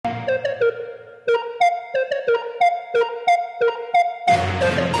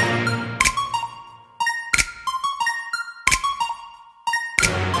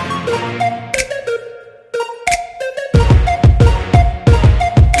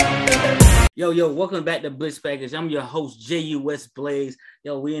Yo, welcome back to Blitz Package. I'm your host, JUS Blaze.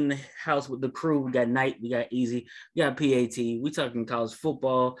 Yo, we in the house with the crew. We got Knight, we got Easy, we got PAT. We talking college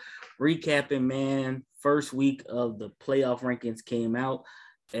football, recapping, man. First week of the playoff rankings came out.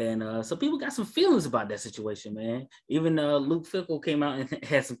 And so people got some feelings about that situation, man. Even Luke Fickle came out and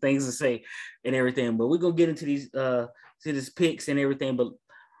had some things to say and everything. But we're going to get into these to this picks and everything. But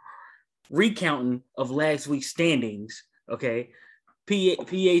recounting of last week's standings, okay,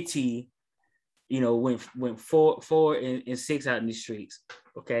 PAT, went 4-6 out in the streets.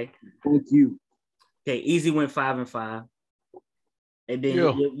 Okay. Thank you. Okay, Easy went 5-5. And then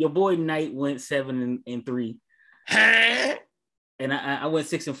your boy Knight went 7-3. And I went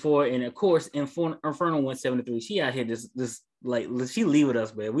 6-4. And of course, Inferno went 7-3. She out here this like she leave with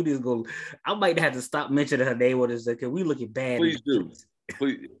us, man. We just go. I might have to stop mentioning her name with us because we looking bad. Please do.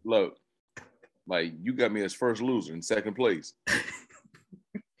 Please look. Like you got me as first loser in second place.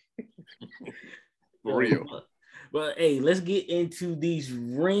 For real. But hey, let's get into these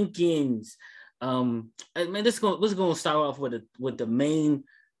rankings. Man, let's go start off with the main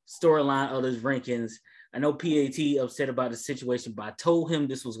storyline of those rankings. I know PAT upset about the situation, but I told him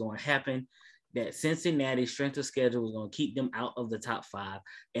this was going to happen. That Cincinnati's strength of schedule was going to keep them out of the top 5,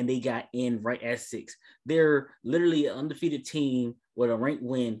 and they got in right at 6. They're literally an undefeated team with a ranked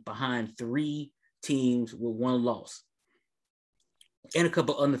win behind 3 teams with 1 loss. And a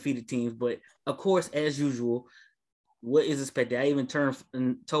couple undefeated teams, but of course, as usual, what is expected? I even turned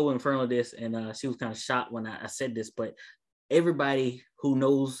and told Inferno this, and she was kind of shocked when I said this, but everybody who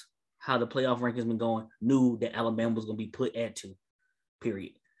knows how the playoff rankings been going knew that Alabama was going to be put at 2,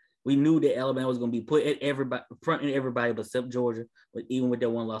 period. We knew that Alabama was going to be put at everybody, front and everybody, but except Georgia, but even with their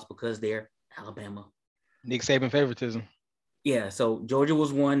 1 loss because they're Alabama. Nick Saban favoritism. Yeah, so Georgia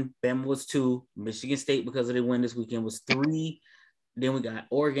was 1, Bama was 2, Michigan State, because of their win this weekend, was 3. Then we got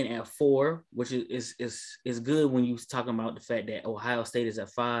Oregon at 4, which is good when you're talking about the fact that Ohio State is at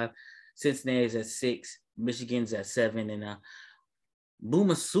 5, Cincinnati's at 6, Michigan's at 7, and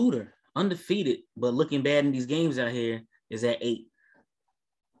Boomer Suter, undefeated, but looking bad in these games out here, is at 8.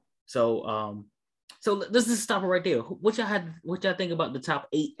 So let's just stop it right there. What y'all think about the top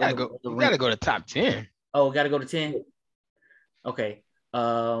 8? You gotta go to top 10. Oh, gotta go to 10? Okay.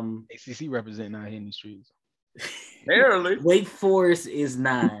 ACC representing out here in the streets. Barely. Wake Forest is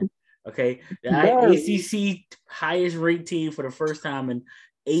 9. Okay. The ACC highest ranked team for the first time in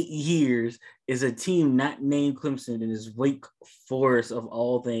 8 years is a team not named Clemson, and is Wake Forest of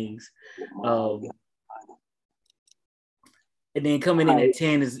all things. And then coming in at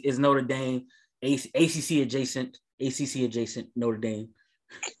 10 is Notre Dame, ACC adjacent Notre Dame.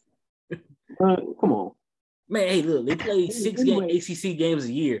 Come on. Man, hey, look, they play 6 ACC games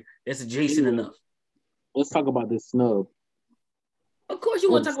a year. That's adjacent enough. Let's talk about this snub. Of course,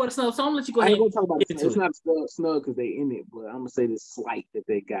 you want to talk about the snub, so I'm going to let you go ahead. I ain't going to talk about it. It's not snub because they in it, but I'm going to say this slight that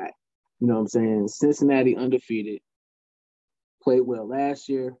they got. You know what I'm saying? Cincinnati undefeated, played well last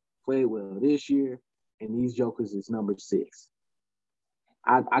year, played well this year, and these jokers is number 6.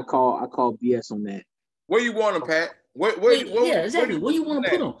 I call BS on that. Where you want them, Pat? Exactly. Where you want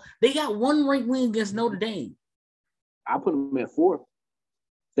to put them? They got 1 ranked win against Notre Dame. I put them at 4.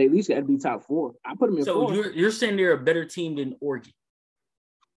 They at least got to be top 4. I put them in 4. So you're saying they're a better team than Oregon?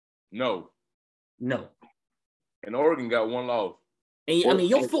 No. And Oregon got 1 loss. And I mean,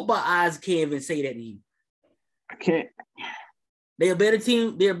 your football eyes can't even say that to you. I can't. They're a better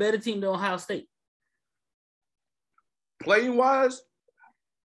team. They're a better team than Ohio State. Playing wise,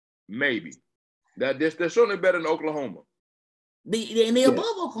 maybe. They're certainly better than Oklahoma. They're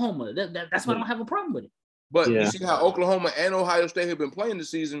above Oklahoma. That's why I don't have a problem with it. But you see how Oklahoma and Ohio State have been playing this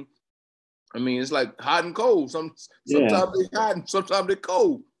season. I mean, it's like hot and cold. Sometimes they're hot and sometimes they're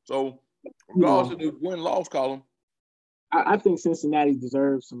cold. So regardless of the win-loss column. I think Cincinnati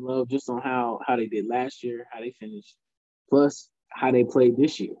deserves some love just on how they did last year, how they finished, plus how they played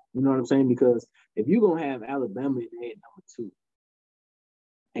this year. You know what I'm saying? Because if you're going to have Alabama in there at number 2,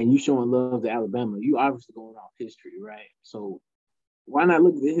 and you showing love to Alabama, you obviously going off history, right? So why not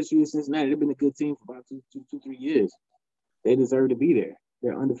look at the history of Cincinnati? They've been a good team for about 3 years. They deserve to be there.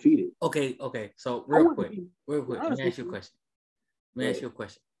 They're undefeated. Okay. So real quick, let me ask you a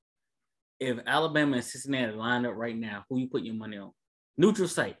question. If Alabama and Cincinnati line up right now, who you put your money on? Neutral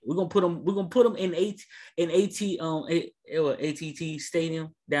site. We're gonna put them in ATT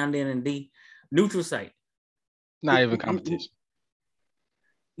Stadium down there in D. Neutral site. Not even competition.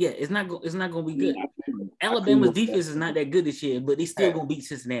 Yeah, it's not gonna be good. Alabama's defense is not that good this year, but they still gonna beat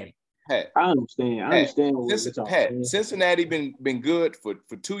Cincinnati. Pat, I understand. Cincinnati been good for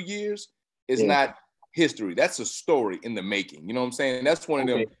 2 years. It's not history. That's a story in the making. You know what I'm saying? That's one of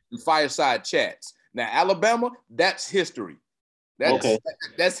them Okay. fireside chats. Now, Alabama, that's history.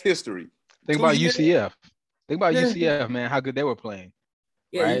 That's history. Think 2 about years, UCF. Think about UCF, man, how good they were playing.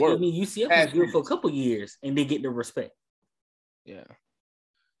 Yeah, right? I mean, UCF was good for a couple years, and they get the respect. Yeah.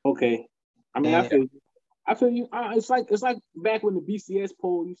 Okay. I mean, I feel you. It's like back when the BCS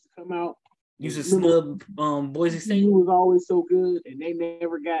poll used to come out. Used to snub Boise State. Was always so good, and they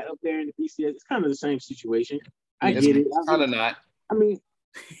never got up there in the BCS. It's kind of the same situation. I get it. It's kind of not. I mean,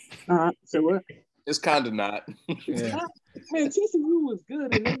 so what? It's kind of not. Yeah. Man, TCU was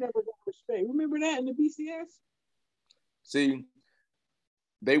good, and they never got respect. Remember that in the BCS? See,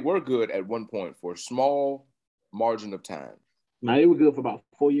 they were good at one point for a small margin of time. Now they were good for about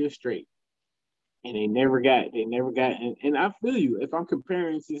 4 years straight, and they never got. And I feel you. If I'm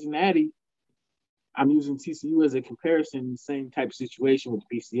comparing Cincinnati, I'm using TCU as a comparison, same type of situation with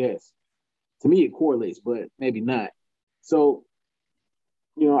BCS. To me, it correlates, but maybe not. So,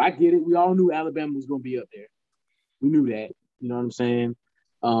 I get it. We all knew Alabama was going to be up there. We knew that. You know what I'm saying?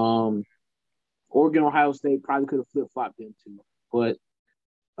 Oregon, Ohio State probably could have flip-flopped them too. But,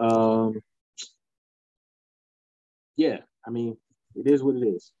 yeah, I mean, it is what it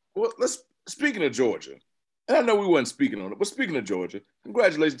is. Well, speaking of Georgia, and I know we weren't speaking on it, but speaking of Georgia,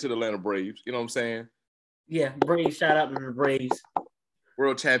 congratulations to the Atlanta Braves. You know what I'm saying? Yeah, Braves. Shout out to the Braves.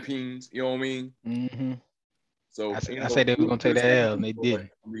 World champions. You know what I mean? Mm-hmm. So I said they were gonna take that L, and they didn't.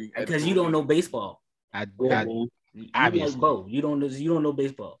 Because you don't know baseball. Obviously. Like Bo. You don't know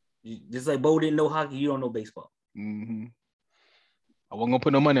baseball. Just like Bo didn't know hockey, you don't know baseball. Mm-hmm. I wasn't gonna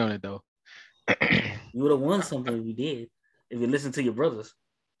put no money on it though. You would have won something if you did. If you listened to your brothers.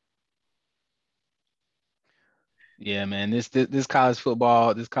 Yeah, man. This college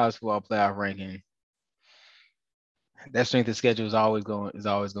football playoff ranking. That strength of schedule is always going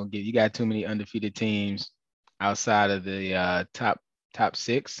to get. You got too many undefeated teams outside of the top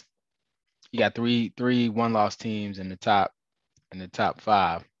six. You got three 1-loss teams in the top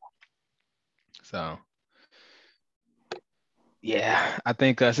 5. So yeah, I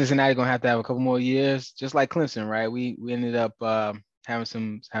think Cincinnati gonna have to have a couple more years, just like Clemson, right? We ended up having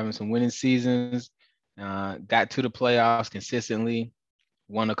some winning seasons, got to the playoffs consistently,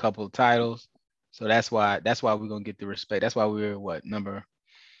 won a couple of titles. So that's why we're gonna get the respect. That's why we were number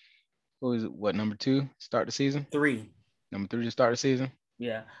 2 start the season? 3. Number 3 to start the season.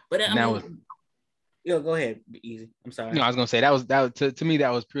 Yeah, but go ahead, easy. I'm sorry. No, I was gonna say that was to me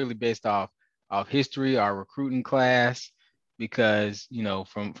that was purely based off history, our recruiting class, because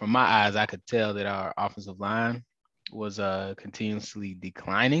from my eyes I could tell that our offensive line was continuously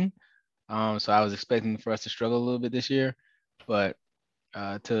declining. So I was expecting for us to struggle a little bit this year, but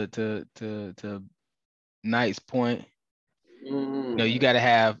to Knight's point, you gotta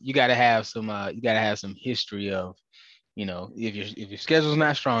have some history of, if your schedule's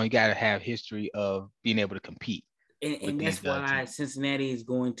not strong, you gotta have history of being able to compete. And that's why Cincinnati is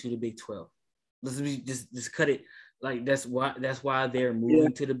going to the Big 12. Let's just cut it. Like that's why they're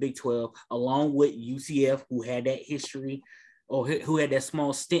moving to the Big 12, along with UCF, who had that history, or who had that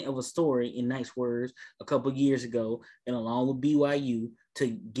small stint of a story, in Knight's words, a couple of years ago, and along with BYU, to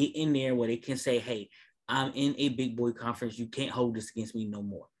get in there where they can say, hey, I'm in a big boy conference. You can't hold this against me no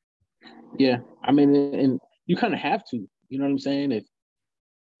more. Yeah. I mean, and you kind of have to, you know what I'm saying?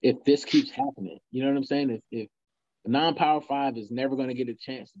 If this keeps happening, you know what I'm saying? If the non-Power 5 is never going to get a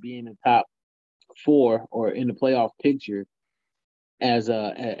chance to be in the top 4 or in the playoff picture as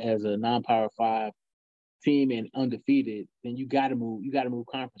a non-Power 5 team and undefeated, then you got to move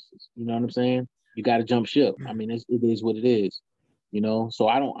conferences. You know what I'm saying? You got to jump ship. I mean, it is what it is. So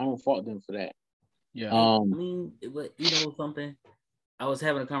I don't fault them for that. Yeah. I mean, but something. I was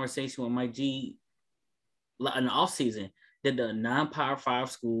having a conversation with Mike G in the off season that the non-Power 5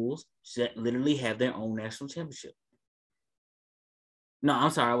 schools should literally have their own national championship. No,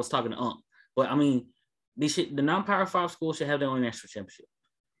 I'm sorry, I was talking to but I mean, the non-Power 5 schools should have their own national championship,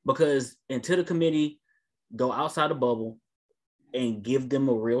 because until the committee go outside the bubble and give them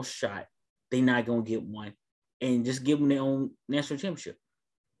a real shot, they're not gonna get one, and just give them their own national championship.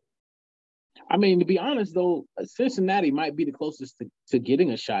 I mean, to be honest, though, Cincinnati might be the closest to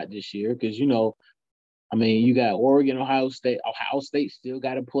getting a shot this year because, I mean, you got Oregon, Ohio State. Ohio State still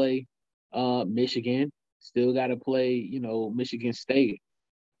got to play Michigan, still got to play, Michigan State.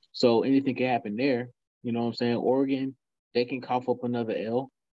 So anything can happen there. You know what I'm saying? Oregon, they can cough up another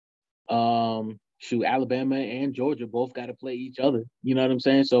L. Alabama and Georgia both got to play each other. You know what I'm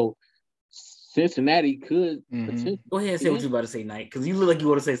saying? So Cincinnati could Go ahead and say what you about to say, Knight, because you look like you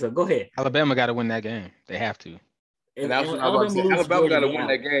want to say something. Go ahead. Alabama got to win that game. They have to. And that's what I was about to say. Alabama got to win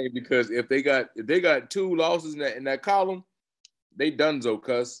that game because if they got 2 losses in that column, they donezo,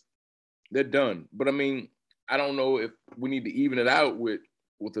 cuss. They're done. But I mean, I don't know if we need to even it out with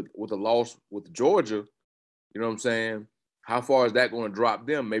a loss with Georgia. You know what I'm saying? How far is that going to drop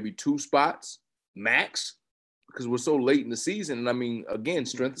them? Maybe 2 spots max, because we're so late in the season. And I mean, again,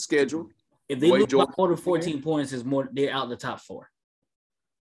 strength of schedule. If they lose by more than 14 points, they're out the top 4.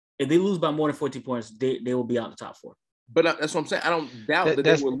 If they lose by more than 14 points, they will be out the top 4. But that's what I'm saying. I don't doubt that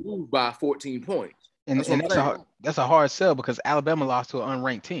they will lose by 14 points. And that's a hard sell because Alabama lost to an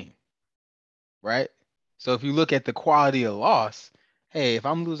unranked team, right? So if you look at the quality of loss, hey, if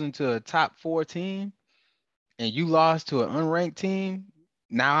I'm losing to a top 4 team and you lost to an unranked team,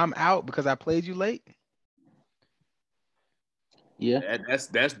 now I'm out because I played you late. Yeah, that's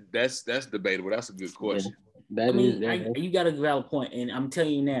debatable. That's a good question. You got a valid point, and I'm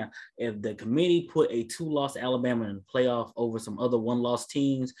telling you now, if the committee put a 2-loss Alabama in the playoff over some other 1-loss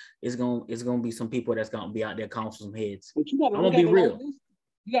teams, it's gonna be some people that's gonna be out there calling some heads. But you gotta I'm gonna be real. Like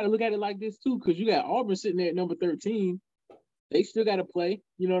you gotta look at it like this too, because you got Auburn sitting there at number 13. They still gotta play.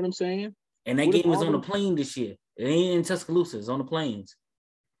 You know what I'm saying? And that game is on the plane this year. It ain't in Tuscaloosa. It's on the plains.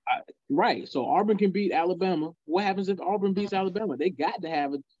 Right. So Auburn can beat Alabama. What happens if Auburn beats Alabama? They got to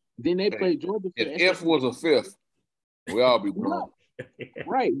have it. Then they play Georgia. If was a 5th, we all be wrong.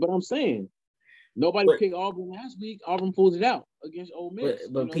 Right. But I'm saying nobody picked Auburn last week. Auburn pulls it out against Ole Miss.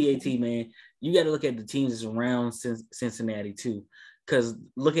 But PAT, man, you got to look at the teams that's around Cincinnati too. Because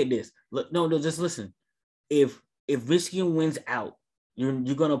look at this. Just listen. If Michigan wins out,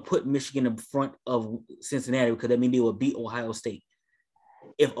 you're gonna put Michigan in front of Cincinnati because that means they will beat Ohio State.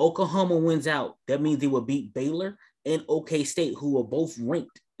 If Oklahoma wins out, that means they will beat Baylor and OK State, who are both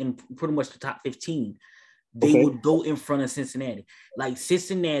ranked in pretty much the top 15. They would go in front of Cincinnati. Like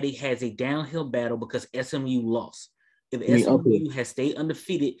Cincinnati has a downhill battle because SMU lost. If SMU has stayed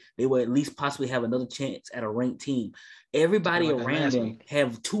undefeated, they will at least possibly have another chance at a ranked team. Everybody around them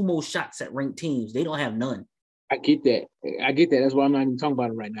have 2 more shots at ranked teams. They don't have none. I get that. That's why I'm not even talking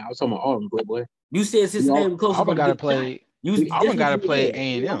about it right now. I was talking about Auburn, boy. You said Cincinnati close. Auburn got to play. Auburn got to play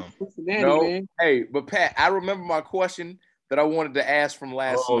A&M. No, man. Hey, but Pat, I remember my question that I wanted to ask from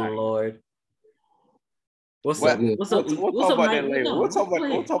last night. Oh Lord. What's up? We'll talk about that later. We'll talk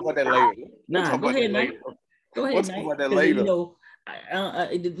about that later. Nah, go ahead, Mike. Go ahead, Mike. We'll talk about that later.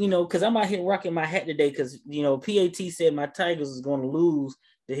 Because I'm out here rocking my hat today because, PAT said my Tigers is going to lose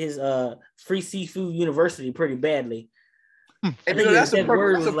to his Free Seafood University pretty badly. And that's a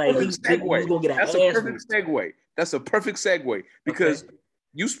perfect segue. That's a perfect segue because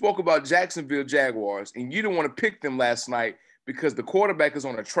you spoke about Jacksonville Jaguars and you didn't want to pick them last night because the quarterback is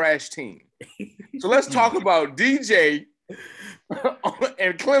on a trash team. So let's talk about DJ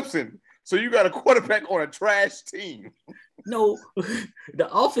and Clemson. So you got a quarterback on a trash team. No, the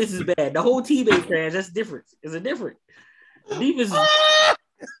offense is bad. The whole team ain't trash. That's different. It's a different. The defense is,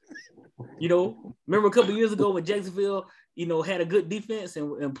 remember a couple years ago when Jacksonville, had a good defense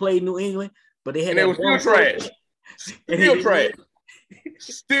and played New England, but they had it was still trash. Still trash.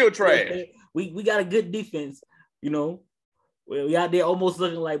 Still trash. We got a good defense, We out there almost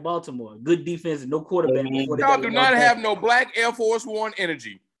looking like Baltimore. Good defense and no quarterback. Y'all do not have no black Air Force One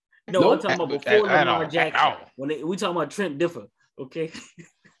energy. No, I'm talking about before Lamar Jackson. We talking about Trent Dilfer, okay?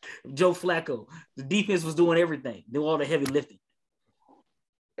 Joe Flacco. The defense was doing everything. Doing all the heavy lifting.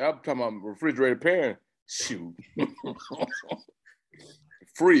 I'm talking about refrigerator parent. Shoot.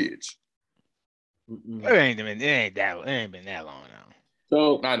 Fridge. It ain't been that long now.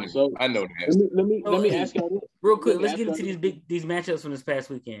 So I know that. Let me ask y'all this. Real quick. Let's get into these matchups from this past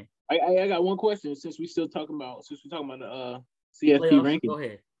weekend. I got one question since we're talking about the CFP ranking. Go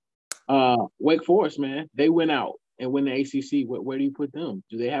ahead. Wake Forest, man, they went out and win the ACC. Where do you put them?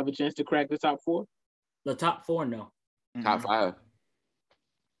 Do they have a chance to crack the top 4? The top 4, no. Top 5.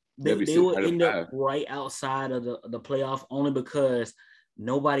 They will end up right outside of the playoff only because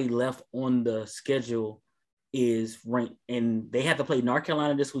nobody left on the schedule is ranked, and they have to play North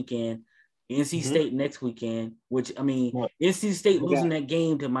Carolina this weekend, NC State next weekend. Which NC State losing that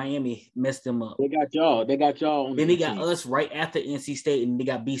game to Miami messed them up. They got y'all. Then they got us right after NC State, and they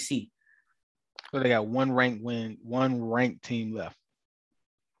got BC. So they got one ranked team left.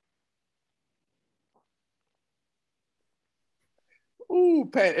 Ooh,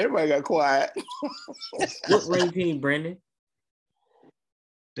 Pat, everybody got quiet. What ranked team, Brandon?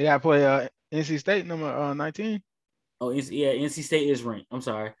 They got to play NC State number 19. Oh, NC State is ranked. I'm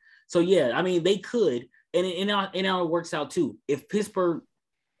sorry. So, yeah, I mean, they could. And it works out, too. If Pittsburgh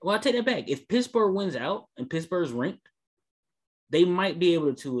 – well, I take that back. If Pittsburgh wins out and Pittsburgh's ranked, they might be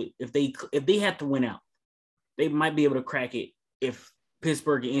able to – if they have to win out. they might be able to crack it if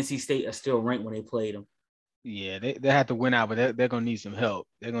Pittsburgh and NC State are still ranked when they played them. Yeah, they have to win out, but they're gonna need some help.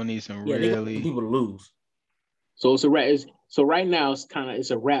 They're gonna need some They got people to lose. So it's a wrap. So right now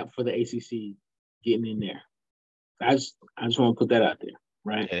it's a wrap for the ACC getting in there. I just want to put that out there,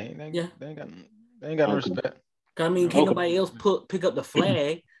 right? Yeah, they ain't got no respect. I mean, can't nobody else pick up the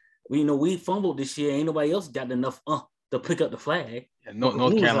flag. We fumbled this year. Ain't nobody else got enough to pick up the flag. Yeah,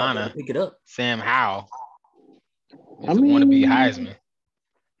 North Carolina, pick it up. Sam Howell. Want to be Heisman.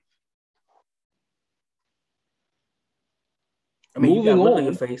 I mean, you got a look on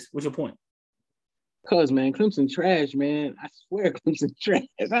your face. What's your point? Cause man, Clemson trash, man. I swear, Clemson trash.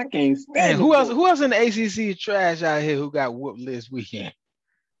 I can't stand. Man, who else in the ACC trash out here who got whooped this weekend?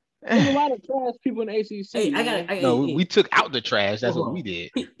 There's a lot of trash people in the ACC. We took out the trash. That's what we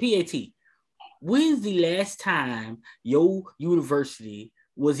did. PAT. When's the last time your university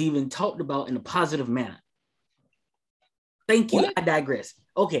was even talked about in a positive manner? Thank you. What? I digress.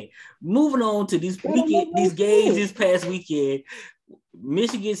 Okay, moving on to these games this past weekend.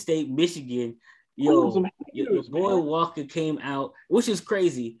 Michigan State, Michigan. Your boy Walker came out, which is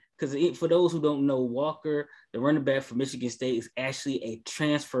crazy because for those who don't know, Walker, the running back for Michigan State, is actually a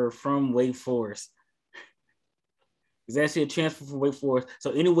transfer from Wake Forest. He's actually a transfer from Wake Forest.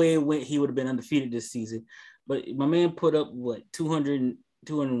 So anyway it went, he would have been undefeated this season. But my man put up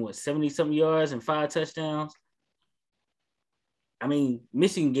 70-something yards and 5 touchdowns. I mean,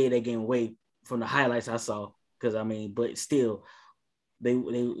 Michigan gave that game away from the highlights I saw. But still, they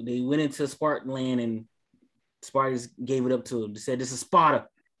went into Spartan land and Spartans gave it up to them. They said, "This is Sparta.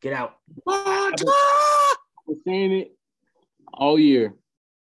 Get out." I've been saying it all year.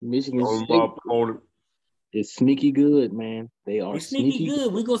 Michigan State is sneaky good, man. They're sneaky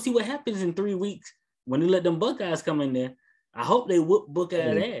good. We're going to see what happens in 3 weeks when they let them Buckeyes come in there. I hope they whoop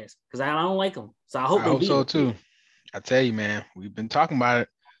Buckeyes ass because I don't like them. So I hope so too. I tell you, man, we've been talking about it.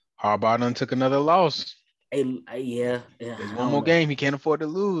 Harbaugh done took another loss. Yeah. There's one more game he can't afford to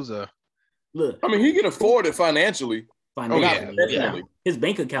lose. Look, I mean, he can afford it financially. Definitely. His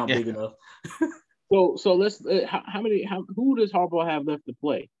bank account big enough. So let's. Who does Harbaugh have left to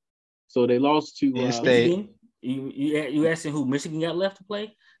play? So they lost to Michigan. You asking who Michigan got left to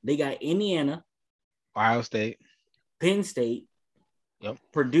play? They got Indiana, Ohio State, Penn State, yep,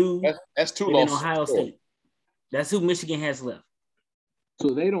 Purdue. That's 2 losses. losses. Ohio State. That's who Michigan has left.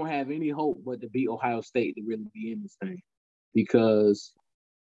 So they don't have any hope but to beat Ohio State to really be in this thing, because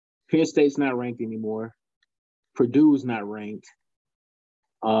Penn State's not ranked anymore. Purdue's not ranked.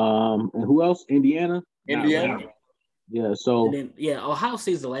 And who else? Indiana. Yeah. So Ohio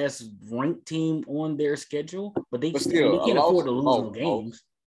State's the last ranked team on their schedule, but they can't afford to lose no games.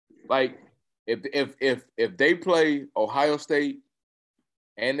 Like if they play Ohio State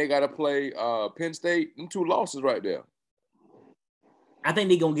and they got to play Penn State, them 2 losses right there. I think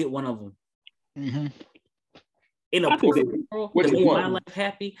they're gonna get one of them. Mm-hmm. In a perfect world, to make my life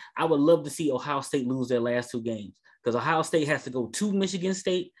happy, I would love to see Ohio State lose their last 2 games because Ohio State has to go to Michigan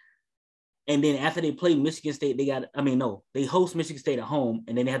State, and then after they play Michigan State, they host Michigan State at home,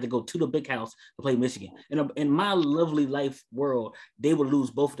 and then they have to go to the Big House to play Michigan. In my lovely life world, they would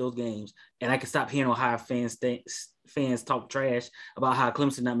lose both of those games, and I could stop hearing Ohio fans talk trash about how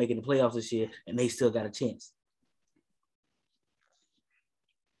Clemson not making the playoffs this year, and they still got a chance.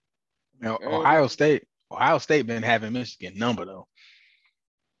 Now, Ohio State been having Michigan number though.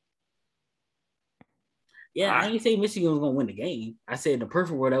 Yeah, I didn't say Michigan was gonna win the game. I said in the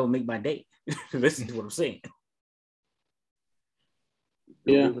perfect world that would make my day. Listen to what I'm saying.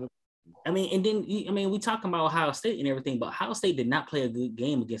 Yeah. We talking about Ohio State and everything, but Ohio State did not play a good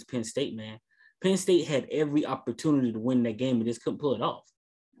game against Penn State, man. Penn State had every opportunity to win that game and just couldn't pull it off.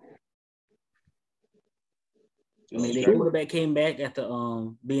 Their quarterback came back after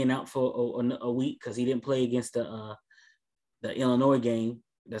being out for a week because he didn't play against the Illinois game.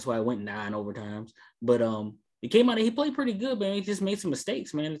 That's why it went 9 overtimes. But he came out and he played pretty good, man. He just made some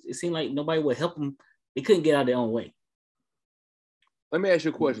mistakes, man. It seemed like nobody would help him. They couldn't get out of their own way. Let me ask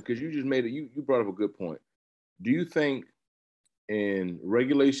you a question because you just made it. You brought up a good point. Do you think in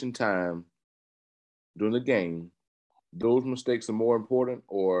regulation time during the game, those mistakes are more important,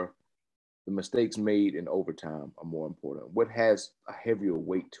 or the mistakes made in overtime are more important? What has a heavier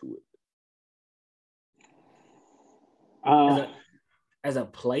weight to it? As a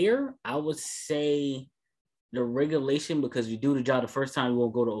player, I would say the regulation, because you do the job the first time, you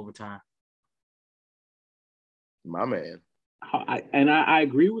won't go to overtime. My man. I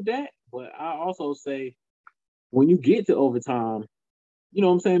agree with that, but I also say when you get to overtime, you know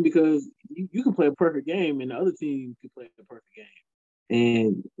what I'm saying? Because you can play a perfect game and the other team can play a perfect game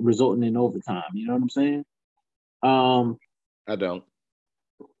and resulting in overtime. You know what I'm saying? I don't.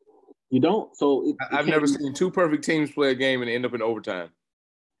 You don't? So I've never seen two perfect teams play a game and end up in overtime.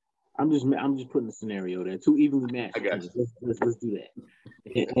 I'm just putting a scenario there. Two evenly matched. I got you. Let's do that.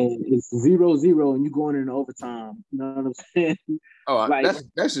 And it's 0-0, and you going in overtime. You know what I'm saying? Oh, like,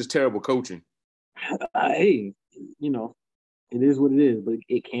 that's just terrible coaching. Hey, it is what it is, but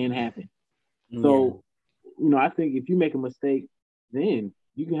it can happen. Yeah. So, I think if you make a mistake, then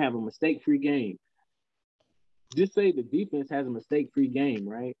you can have a mistake-free game. Just say the defense has a mistake-free game,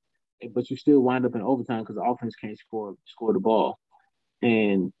 right? But you still wind up in overtime because the offense can't score the ball.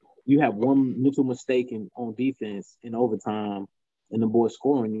 And you have one mental mistake on defense in overtime, and the boys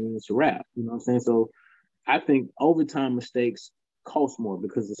scoring you, and it's a wrap. You know what I'm saying? So I think overtime mistakes cost more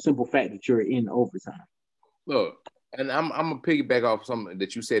because the simple fact that you're in overtime. Look, and I'm gonna piggyback off something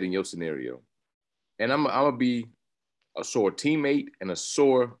that you said in your scenario, and I'm gonna be a sore teammate and a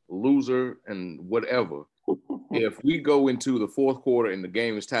sore loser and whatever. If we go into the fourth quarter and the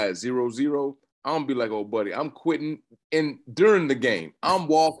game is tied 0-0, I'm gonna be like, oh buddy, I'm quitting during the game. I'm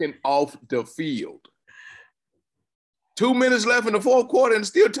walking off the field. 2 minutes left in the fourth quarter and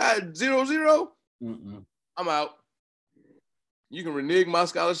still tied 0-0. I'm out. You can renege my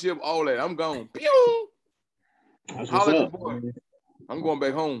scholarship, all that. I'm gone. Pew! Holla at the boy. I'm going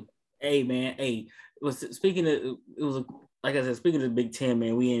back home. Hey man, speaking of the Big Ten,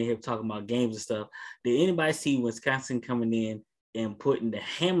 man, we in here talking about games and stuff. Did anybody see Wisconsin coming in and putting the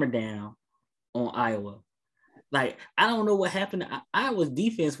hammer down on Iowa? Like, I don't know what happened. Iowa's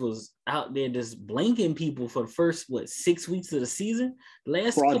defense was out there just blanking people for the first 6 weeks of the season. The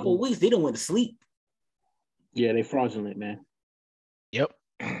last couple of weeks, they done went to sleep. Yeah, they fraudulent, man. Yep,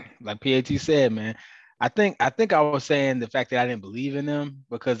 like PAT said, man. I think I was saying the fact that I didn't believe in them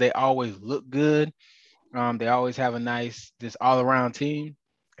because they always look good. They always have a nice, this all-around team,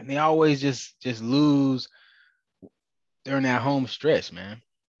 and they always just lose during that home stretch, man.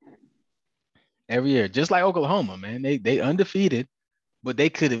 Every year, just like Oklahoma, man. They undefeated, but they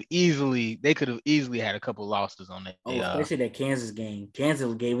could have easily had a couple losses on that. Especially that Kansas game.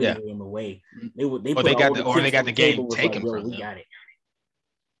 Kansas gave it away. They got the game taken from them. We got it.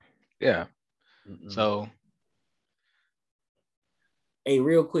 Yeah. So, hey,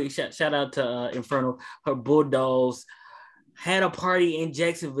 real quick, shout out to Inferno. Her Bulldogs had a party in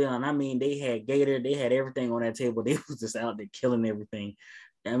Jacksonville, and I mean, they had Gator, they had everything on that table. They was just out there killing everything.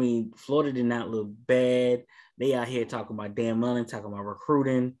 I mean, Florida did not look bad. They out here talking about Dan Mullen, talking about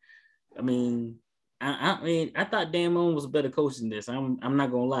recruiting. I mean, I thought Dan Mullen was a better coach than this. I'm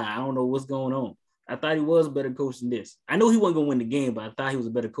not gonna lie. I don't know what's going on. I thought he was a better coach than this. I know he wasn't gonna win the game, but I thought he was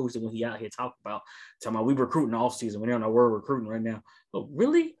a better coach than when he out here talking about we recruiting off season. We're on our word recruiting right now. But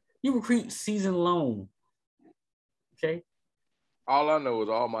really, you recruit season long. Okay. All I know is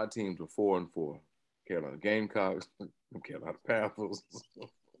all my teams were 4-4. Carolina Gamecocks, Carolina Panthers,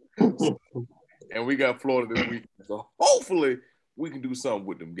 and we got Florida this week. So hopefully we can do something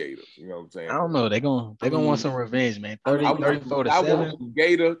with them Gators. You know what I'm saying? I don't know. They're gonna want some revenge, man. 34-7. I want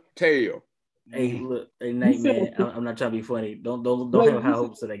Gator tail. Hey, look, hey, Nate, man. I'm not trying to be funny. Don't have high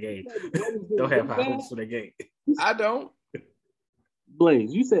hopes for that game. Don't have high hopes for that game. I don't.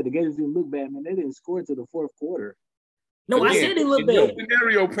 Blaze, you said the Gators didn't look bad, man. They didn't score until the fourth quarter. No, I said they look bad.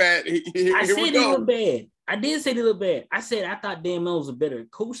 Scenario, Pat. I said they look bad. I did say they look bad. I said I thought Dan Mullen was a better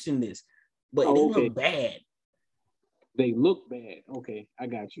coach than this, but they look bad. They look bad. Okay, I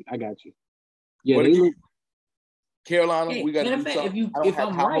got you. Yeah, they look. Carolina, we got to do something. If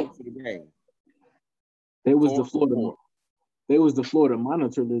I'm right, for the game. They was the Florida. They was the Florida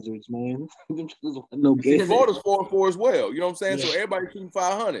Monitor Lizards, man. No game. Florida's 4-4 as well. You know what I'm saying? Yeah. So everybody shooting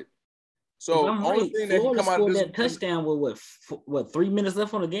 500. So only thing that can come out of this that touchdown with what 3 minutes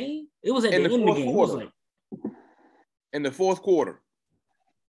left on the game? It was at the end of the game. It was like in the fourth quarter.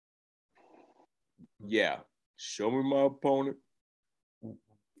 Yeah. Show me my opponent.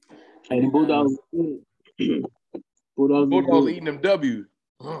 And Bulldogs eating them W.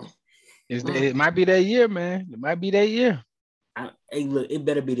 It might be that year, man. It might be that year. Hey, look, it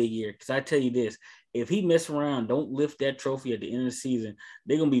better be the year. Because I tell you this, if he mess around, don't lift that trophy at the end of the season,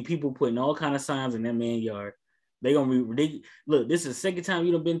 they're going to be people putting all kind of signs in that man yard. They're going to be look, this is the second time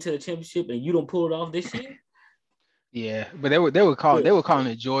you done been to the championship and you don't pull it off this year? Yeah, but they were calling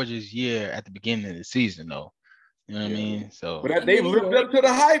it Georgia's year at the beginning of the season, though. You know what I mean? So, but they lived up to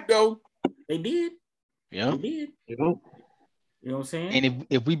the hype, though. They did. Yeah. They did. You know what I'm saying? And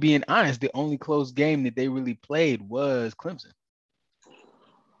if we being honest, the only close game that they really played was Clemson.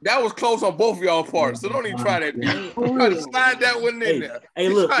 That was close on both of y'all parts, so don't even try that. Try to slide that one in there. Hey,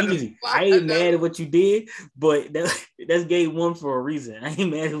 look, easy. I ain't mad at what you did, but That's game one for a reason. I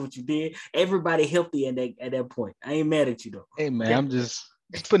ain't mad at what you did. Everybody healthy at that point. I ain't mad at you though. Hey man, I'm just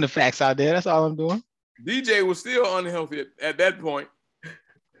putting the facts out there. That's all I'm doing. DJ was still unhealthy at that point.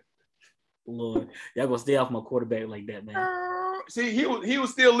 Lord, y'all gonna stay off my quarterback like that, man. See, he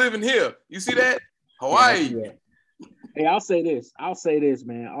was still living here. You see that? Hawaii. Yeah, Hey, I'll say this,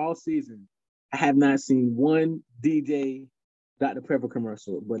 man. All season, I have not seen one DJ Dr. Pepper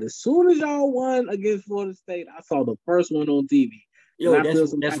commercial. But as soon as y'all won against Florida State, I saw the first one on TV. Yo,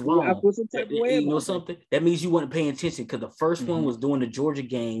 that's wrong. I feel some type of way you know about something? That means you weren't paying attention because the 1st one was during the Georgia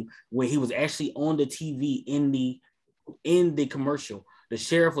game where he was actually on the TV in the commercial. The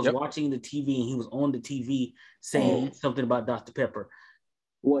sheriff was watching the TV and he was on the TV saying something about Dr. Pepper.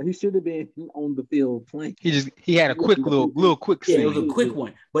 Well, he should have been on the field playing. He had a quick little quick scene. Yeah, it was a quick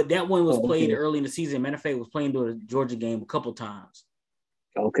one, but that one was played early in the season. Matter of fact, it was playing during the Georgia game a couple times.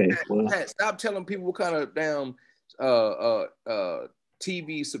 Okay, well, Pat, stop telling people what kind of damn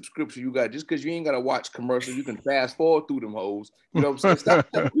TV subscription you got. Just because you ain't got to watch commercials, you can fast forward through them hoes. You know what I'm saying?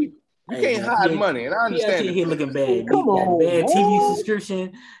 Stop telling people. You can't hide money, and I understand. He looking bad. Come on, bad man. TV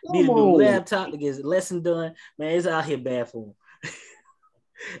subscription. Need a new laptop to get his lesson done. Man, it's out here bad for him.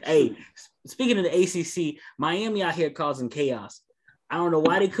 Hey, speaking of the ACC, Miami out here causing chaos. I don't know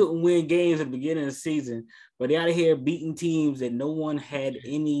why they couldn't win games at the beginning of the season, but they out of here beating teams that no one had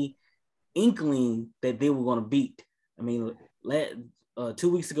any inkling that they were going to beat. I mean, 2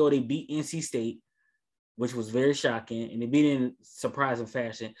 weeks ago, they beat NC State, which was very shocking, and they beat in surprising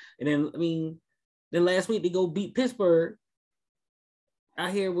fashion. And then last week they go beat Pittsburgh out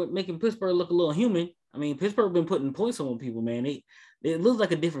here with making Pittsburgh look a little human. I mean, Pittsburgh been putting points on people, man. It looks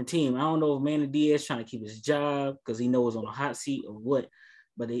like a different team. I don't know if Manny Diaz trying to keep his job because he knows on a hot seat or what,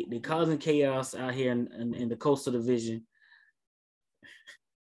 but they causing chaos out here in the Coastal Division.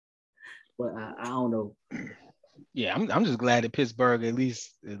 But I don't know. Yeah, I'm just glad that Pittsburgh at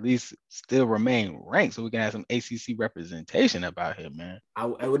least still remain ranked so we can have some ACC representation about here, man. I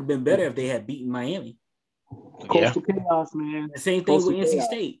would have been better if they had beaten Miami. Coastal chaos, man. The same thing with NC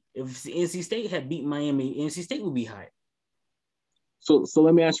State. If NC State had beaten Miami, NC State would be high. So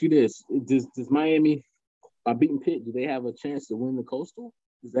let me ask you this: Does Miami, by beating Pitt, do they have a chance to win the Coastal?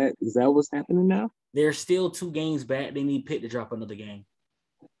 Is that what's happening now? They're still 2 games back. They need Pitt to drop another game.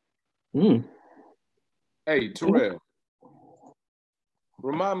 Hey, Terrell,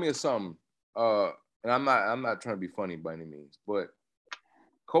 remind me of something. And I'm not trying to be funny by any means, but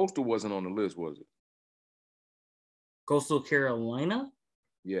Coastal wasn't on the list, was it? Coastal Carolina?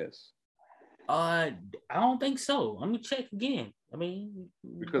 Yes. I don't think so. Let me check again. I mean,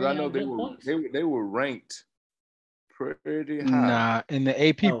 because I know they were ranked pretty high. Nah, in the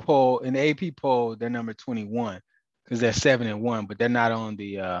AP poll, they're number 21 because they're 7-1, but they're not on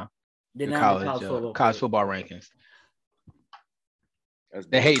the college football rankings.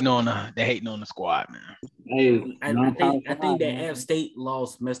 They're hating on the squad, man. Hey, I think that App State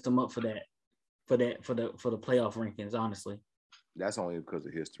loss messed them up for the playoff rankings. Honestly, that's only because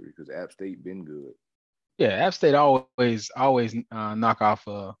of history. Because App State been good. Yeah, App State always knock off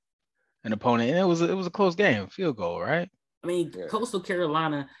an opponent, and it was a close game, field goal, right? I mean, yeah. Coastal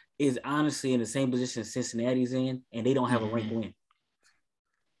Carolina is honestly in the same position Cincinnati's in, and they don't have a ranked win.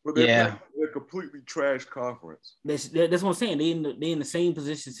 But they're a completely trash conference. That's what I'm saying. They in the same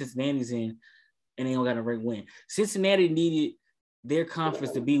position Cincinnati's in, and they don't got a ranked win. Cincinnati needed their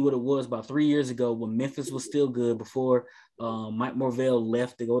conference to be what it was about 3 years ago when Memphis was still good before Mike Norvell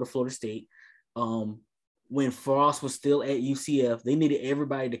left to go to Florida State. When Frost was still at UCF, they needed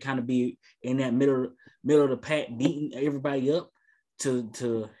everybody to kind of be in that middle of the pack, beating everybody up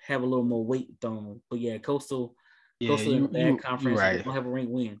to have a little more weight thrown. But yeah, Coastal in a bad conference, right. They don't have a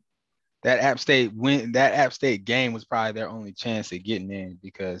ranked win. That App State game was probably their only chance at getting in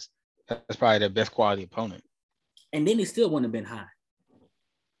because that's probably their best quality opponent. And then they still wouldn't have been high.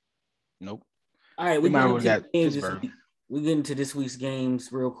 Nope. All right, we get into this week's games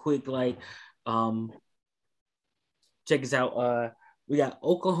real quick. Like, check us out. We got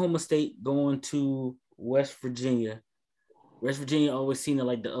Oklahoma State going to West Virginia. West Virginia always seem to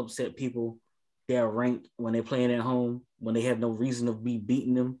like to upset people that are ranked when they're playing at home, when they have no reason to be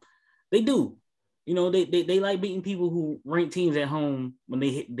beating them. They do. You know, they like beating people who rank teams at home when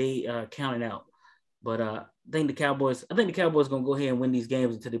they count it out. But I think the Cowboys gonna go ahead and win these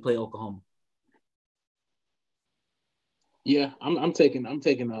games until they play Oklahoma. Yeah, I'm taking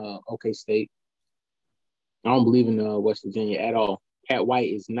OK State. I don't believe in West Virginia at all. Pat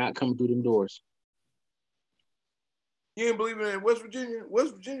White is not coming through them doors. You ain't believing in West Virginia?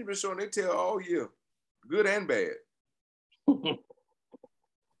 West Virginia been showing their tail all year, good and bad.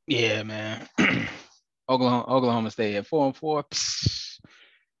 Yeah, man. Oklahoma State at 4-4. Psh,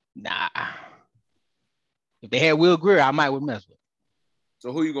 nah. If they had Will Grier, I might would mess with.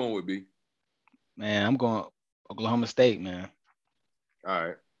 So who you going with, B? Man, I'm going Oklahoma State, man. All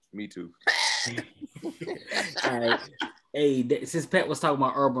right, me too. All right. Hey, since Pat was talking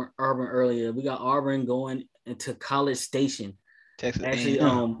about Auburn earlier, we got Auburn going into College Station. Texas. Actually,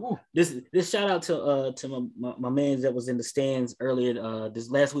 this shout out to my man that was in the stands earlier this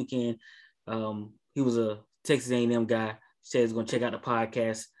last weekend. He was a Texas A&M guy. Said he's gonna check out the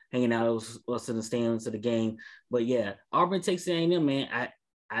podcast, hanging out with us in the stands of the game. But yeah, Auburn, Texas A&M, man.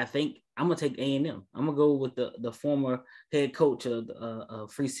 I think I'm gonna take A&M. I'm gonna go with the former head coach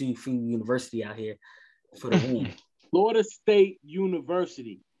of Free Seafood University out here for the win. Florida State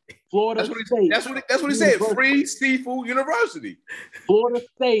University. Florida State. That's what he said. Free Seafood University. Florida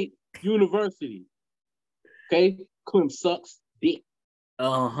State University. Okay, Clem sucks dick.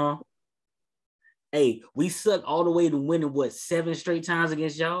 Hey, we suck all the way to winning 7 straight times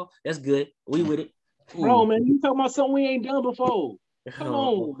against y'all. That's good. We with it. Bro, man, you talking about something we ain't done before? Come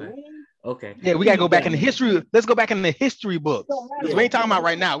on, man. Okay. Yeah, we gotta go back in the history. Let's go back in the history books. Yeah. We ain't talking about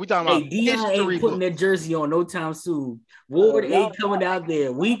right now. We talking about history ain't putting that jersey on no time soon. Ward ain't coming out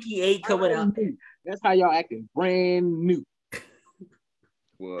there. Winky ain't coming out there. That's how y'all acting. Brand new.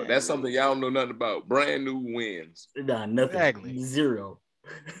 Well, that's something y'all don't know nothing about. Brand new wins. Nah, nothing. Exactly. 0.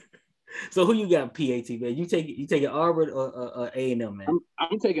 So who you got, PAT, man? You take Auburn or A&M, man?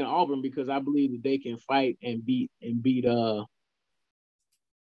 I'm taking Auburn because I believe that they can fight and beat and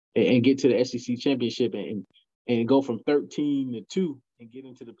get to the SEC championship and go from 13-2 and get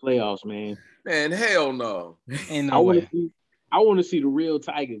into the playoffs, man. Man, hell no. Ain't no way. I want to see the real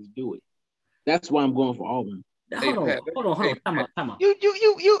Tigers do it. That's why I'm going for Auburn. Hold on. Time out.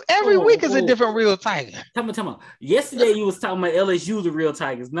 You every week is a different real Tiger. Time out. Yesterday you was talking about LSU the real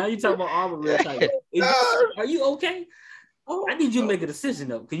Tigers. Now you talking about Auburn real Tigers. Are you okay? I need you to make a decision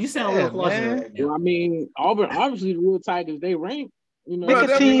though, because you sound real fraudulent right now. Well, I mean, Auburn, obviously the real Tigers, they rank. You know, they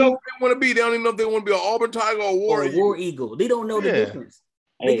don't even know what they want to be. They don't even know if they want to be an Auburn Tiger or a War Eagle. They don't know the difference.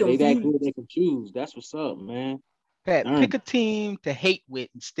 Hey, they that good they can choose. That's what's up, man. Pat, pick a team to hate with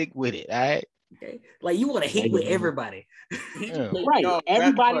and stick with it, all right? Okay. Like you want to hate with everybody. Right. No,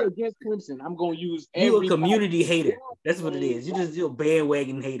 everybody against Clemson. I'm going to use everybody. You're a community hater. That's what it is. You're a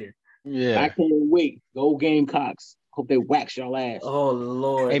bandwagon hater. Yeah. I can't wait. Go Gamecocks. Hope they wax y'all ass. Oh,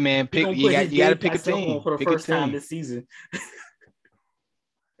 Lord. Hey, man, you got to pick a team. For the first time this season.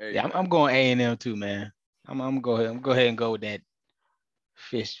 Yeah, I'm going A&M too, man. I'm gonna go ahead and go with that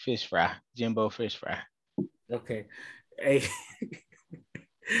fish fry, Jimbo fish fry. Okay. Hey,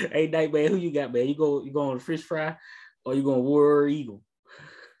 hey, Night Man, who you got, man? You going to fish fry, or you going War Eagle?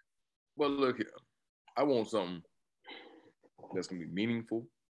 Well, look here. I want something that's gonna be meaningful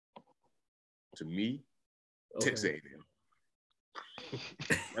to me. Okay. Texas A&M.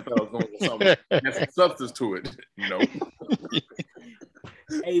 I thought I was going with something that's some substance to it. No.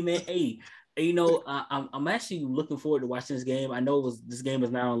 Hey man, you know, I'm actually looking forward to watching this game. I know this game is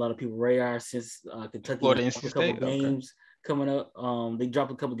not on a lot of people's radar since Kentucky dropped a couple games coming up. They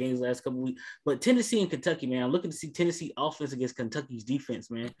dropped a couple games last couple weeks, but Tennessee and Kentucky, man, I'm looking to see Tennessee offense against Kentucky's defense,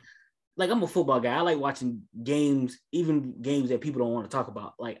 man. Like I'm a football guy. I like watching games, even games that people don't want to talk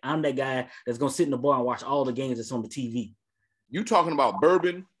about. Like I'm that guy that's gonna sit in the bar and watch all the games that's on the TV. You talking about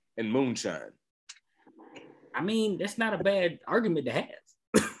bourbon and moonshine? I mean, that's not a bad argument to have.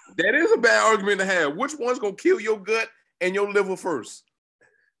 That is a bad argument to have. Which one's gonna kill your gut and your liver first?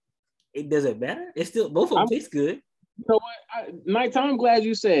 It doesn't matter. It's still both of them taste good. You know what, Nighttime? I'm glad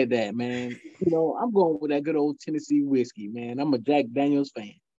you said that, man. You know, I'm going with that good old Tennessee whiskey, man. I'm a Jack Daniels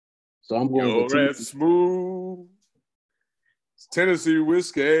fan, so I'm going with Tennessee. Smooth. It's Tennessee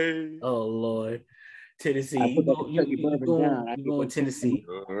whiskey. Oh Lord, Tennessee. You going Tennessee?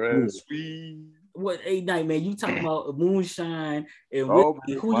 Sweet. What, Night Man? You talking about moonshine and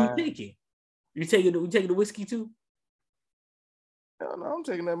whiskey? Who you taking? You taking the whiskey too? Hell no, I'm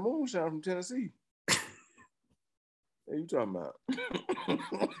taking that moonshine from Tennessee. What are you talking about?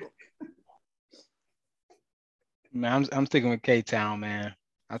 Man, I'm sticking with K-Town, man.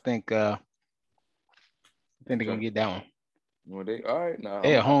 I think they're gonna get that one. Well, all right now.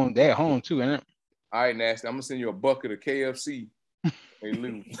 They're at home too, ain't it? All right, Nasty. I'm gonna send you a bucket of KFC. Hey,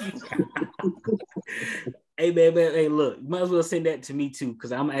 Lou. Hey, man, hey, look, you might as well send that to me too,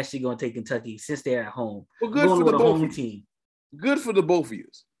 because I'm actually going to take Kentucky since they're at home. Well, good for the home team. Good for the both of you.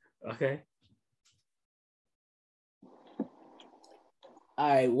 Okay. All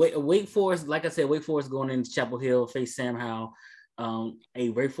right, Wake Forest, like I said, Wake Forest going into Chapel Hill, face Sam Howell.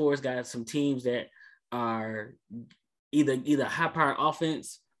 Wake Forest got some teams that are either high-powered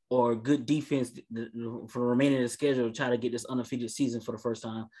offense or good defense for the remainder of the schedule to try to get this undefeated season for the first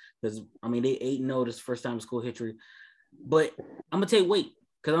time. Because, I mean, they 8-0 this first time in school history. But I'm going to take weight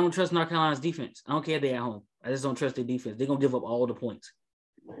because I don't trust North Carolina's defense. I don't care if they're at home. I just don't trust their defense. They're going to give up all the points.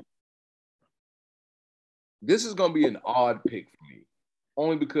 This is going to be an odd pick for me.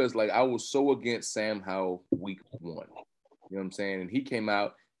 Only because, like, I was so against Sam Howell week 1. You know what I'm saying? And he came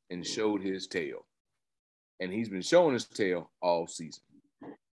out and showed his tail. And he's been showing his tail all season.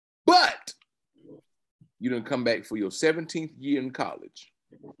 But you didn't come back for your 17th year in college.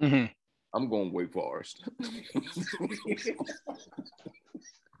 Mm-hmm. I'm going Wake Forest.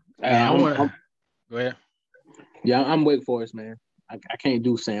 Go ahead. Yeah, I'm Wake Forest, man. I can't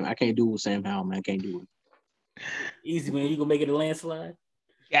do Sam. I can't do with Sam Howell, man. I can't do it. Easy, man. You gonna make it a landslide?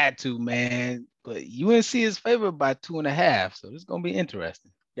 Got to, man. But UNC is favored by 2.5, so it's gonna be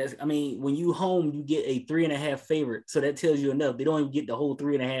interesting. I mean, when you home, you get a 3.5 favorite, so that tells you enough. They don't even get the whole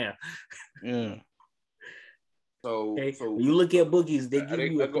 3.5. Yeah. So when you look at bookies, they give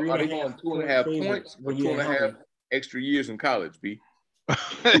you a 3.5. Are they going 2.5 points or 2.5 extra years in college, B?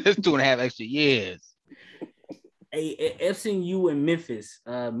 It's 2.5 extra years. Hey, FCU and Memphis.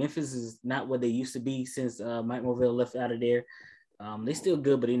 Memphis is not what they used to be since Mike Norvell left out of there. They still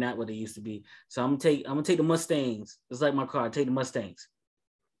good, but they're not what they used to be. So I'm gonna take the Mustangs. It's like my car. Take the Mustangs.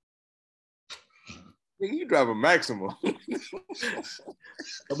 You drive a Maxima.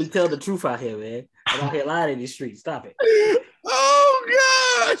 We tell the truth out here, man. I'm out here lying in the street. Stop it.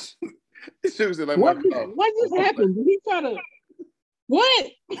 Oh gosh! Like what just happened? Did he try to? What?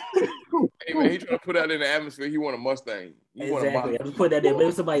 Hey man, he trying to put out in the atmosphere. He want a Mustang. Exactly. I just put that there.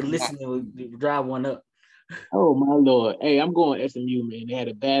 Maybe somebody listening will drive one up. Oh my Lord! Hey, I'm going SMU, man. They had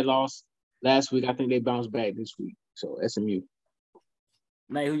a bad loss last week. I think they bounced back this week. So SMU.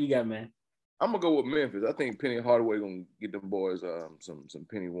 Mate, who you got, man? I'm gonna go with Memphis. I think Penny Hardaway gonna get them boys some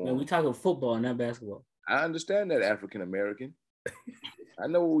penny warm. Man, we talking football, not basketball. I understand that, African American. I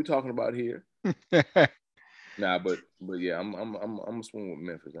know what we're talking about here. Nah, but yeah, I'm gonna swing with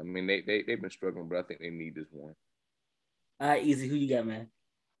Memphis. I mean, they've been struggling, but I think they need this one. All right, Easy. Who you got, man?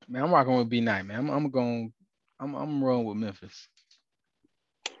 Man, I'm rocking with B-Night, man. I'm rolling with Memphis.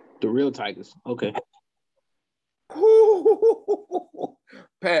 The real Tigers. Okay.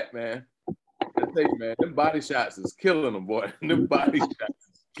 Pat, man. I tell you, man, them body shots is killing them, boy. Them body shots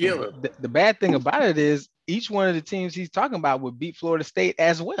is killing. The bad thing about it is each one of the teams he's talking about would beat Florida State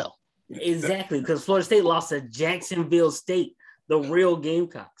as well. Exactly, because Florida State lost to Jacksonville State, the real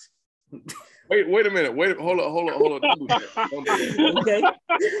Gamecocks. Wait a minute. Hold on. Okay.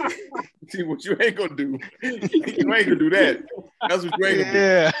 See what you ain't gonna do. You ain't gonna do that. That's what you ain't gonna do.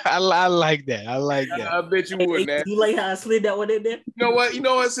 Yeah, I like that. I bet you would, man. You like how I slid that one in there? You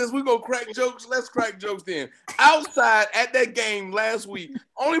know what? Since we gonna crack jokes, let's crack jokes then. Outside at that game last week,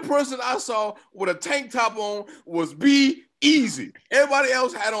 only person I saw with a tank top on was B Easy. Everybody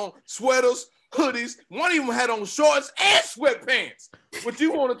else had on sweaters, hoodies. One even had on shorts and sweatpants. But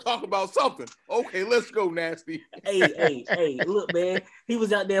you want to talk about something? Okay, let's go, Nasty. Hey, look, man. He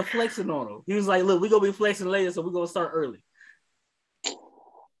was out there flexing on him. He was like, look, we're going to be flexing later, so we're going to start early.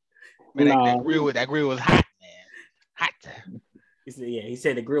 Man, that grill was hot, man. Hot. He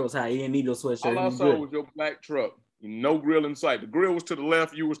said the grill was hot. He didn't need no sweatshirt. All I saw was your black truck. No grill in sight. The grill was to the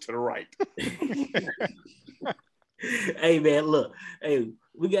left. You was to the right. Hey, man, look. Hey,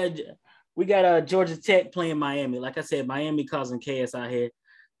 we got Georgia Tech playing Miami. Like I said, Miami causing chaos out here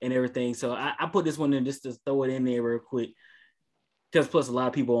and everything. So I put this one in just to throw it in there real quick. Because plus a lot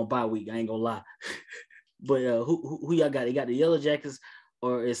of people on bye week. I ain't gonna lie. But who y'all got? You got the Yellow Jackets,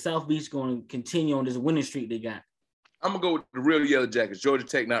 or is South Beach going to continue on this winning streak they got? I'm gonna go with the real Yellow Jackets. Georgia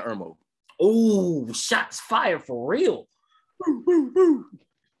Tech, not Irmo. Oh, shots fired for real.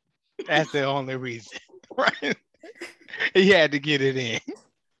 That's the only reason, right? He had to get it in.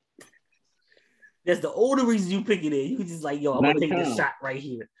 That's the only reason you pick it in. You just like, yo, I'm gonna take this shot right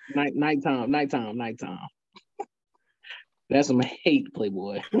here. Nighttime. That's some hate,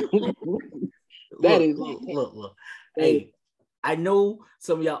 Playboy. Look. Hey, I know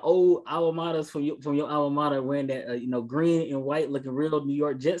some of y'all old alma maters from your alma mater wearing that green and white, looking real New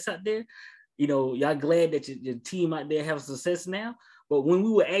York Jets out there. Y'all glad that your team out there have success now. But when we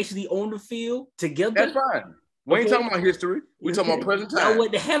were actually on the field together, that's fine. We ain't talking about history. We talking about present time. Y'all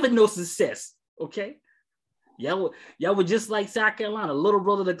wasn't having no success. Okay. Y'all were just like South Carolina, little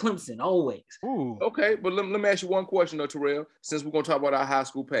brother to Clemson, always. Ooh. Okay, but let me ask you one question, though, Terrell, since we're going to talk about our high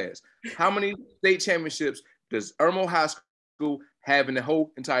school past. How many state championships does Irmo High School have in the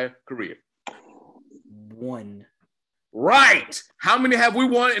whole entire career? 1. Right. How many have we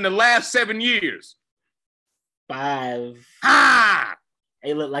won in the last 7 years? 5. Ah!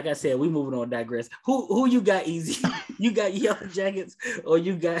 Hey, look, like I said, we moving on. Digress. Who you got, Easy? You got Yellow Jackets or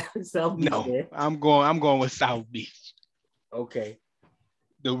you got South Beach? No, man? I'm going with South Beach. Okay.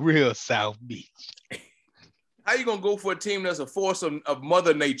 The real South Beach. How you gonna go for a team that's a force of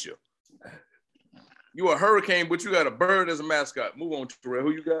Mother Nature? You a hurricane, but you got a bird as a mascot. Move on, Terrell.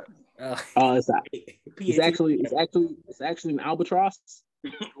 Who you got? It's actually an albatross.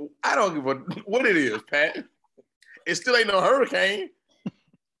 I don't give a what it is, Pat. It still ain't no hurricane.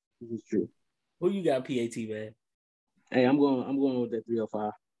 This is true. Who you got, PAT, man? Hey, I'm going with that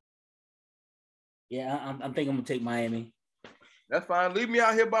 305. Yeah, I'm thinking I'm gonna take Miami. That's fine. Leave me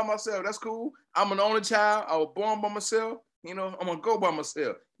out here by myself. That's cool. I'm an only child. I was born by myself. You know, I'm gonna go by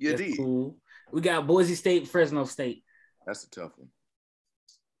myself. That's cool. We got Boise State, Fresno State. That's a tough one.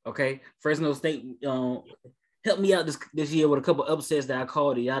 Okay, Fresno State helped me out this year with a couple upsets that I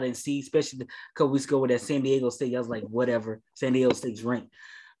called it. Y'all didn't see, especially a couple weeks ago with that San Diego State. I was like, whatever. San Diego State's ranked.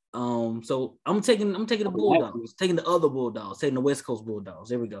 So I'm taking the Bulldogs, taking the other Bulldogs, taking the West Coast Bulldogs.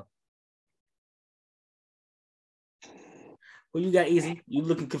 There we go. Who you got, Easy? You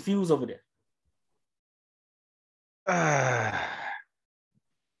looking confused over there?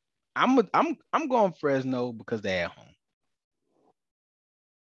 I'm going Fresno because they're at home.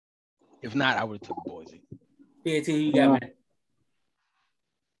 If not, I would have took Boise. PAT, who you got, man?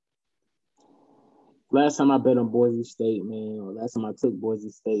 Last time I bet on Boise State, man, or last time I took Boise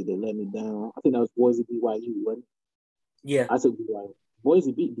State, they let me down. I think that was Boise BYU, wasn't it? Yeah. I took BYU.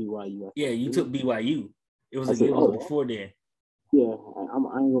 Boise beat BYU. Yeah, you took BYU. It was before then. Yeah, I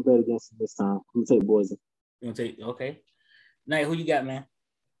ain't gonna bet against it this time. I'm gonna take Boise. You gonna take okay. Knight, who you got, man?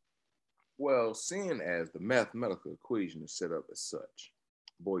 Well, seeing as the mathematical equation is set up as such,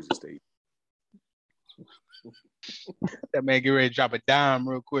 Boise State. That man get ready to drop a dime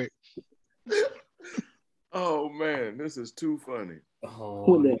real quick. Oh man, this is too funny.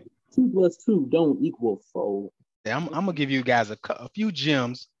 When that 2 + 2 don't equal 4. Yeah, I'm gonna give you guys a few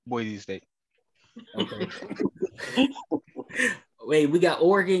gems, Boise State. Okay. Wait, we got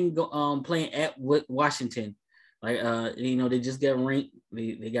Oregon playing at Washington. Like they just got ranked.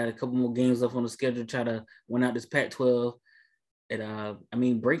 They got a couple more games left on the schedule to try to win out this Pac-12. And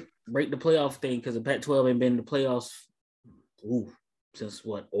break the playoff thing because the Pac-12 ain't been in the playoffs since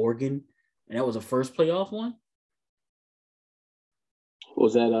Oregon? And that was the first playoff one?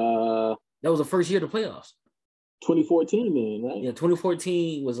 Was that that was the first year of the playoffs. 2014 then, right? Yeah,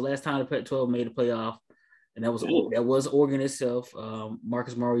 2014 was the last time the Pac-12 made a playoff. And that was Oregon itself.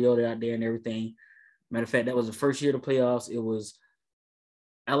 Marcus Mariota out there and everything. Matter of fact, that was the first year of the playoffs. It was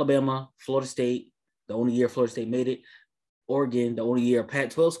Alabama, Florida State, the only year Florida State made it. Oregon, the only year a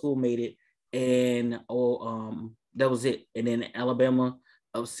Pac-12 school made it. And that was it. And then Alabama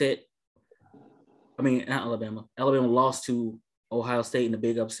upset. Not Alabama. Alabama lost to Ohio State in the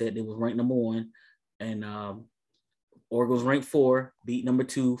big upset. They was ranked number 1. And Oregon was ranked 4, beat number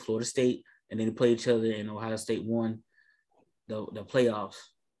 2, Florida State. And then they played each other, and Ohio State won the playoffs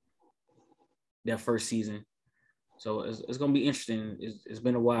that first season. So it's going to be interesting. It's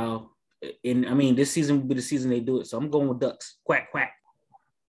been a while. And, this season will be the season they do it. So I'm going with Ducks. Quack, quack.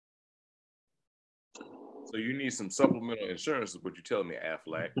 So you need some supplemental insurance is what you're telling me,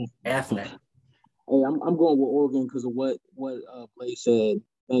 Aflac. Aflac. Hey, I'm going with Oregon because of what Blake said.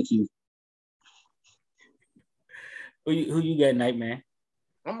 Thank you. Who you got, Knight, man?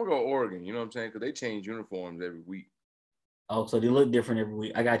 I'm gonna go Oregon. You know what I'm saying? Because they change uniforms every week. Oh, so they look different every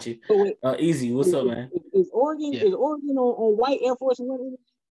week. I got you. So Easy. What's up, man? Is Oregon on white Air Force One?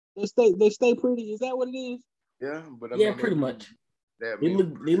 They stay pretty. Is that what it is? Yeah, but pretty much.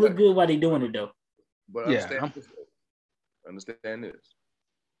 They look good while they doing it though. But understand this.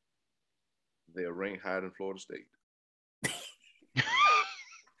 They are ranked higher than Florida State.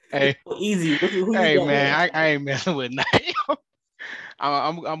 Hey, Easy. Hey man, I ain't messing with Knight.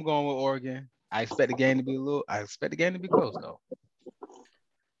 I'm going with Oregon. I expect the game to be close though.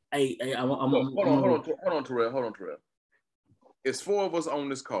 Hey, hold on, Terrell. It's 4 of us on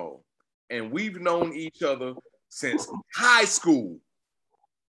this call, and we've known each other since high school.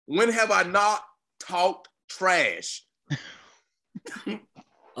 When have I not talked trash?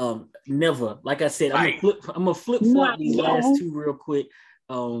 Never. Like I said, right. I'm gonna flip flop these last 2 real quick.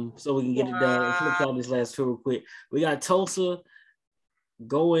 So we can get it done. Flip flop these last 2 real quick. We got Tulsa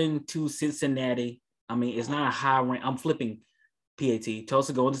going to Cincinnati. It's not a high rank. I'm flipping PAT.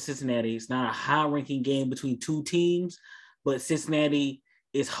 Tulsa going to Cincinnati. It's not a high ranking game between 2 teams, but Cincinnati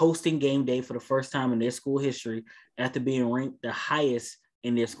is hosting game day for the first time in their school history after being ranked the highest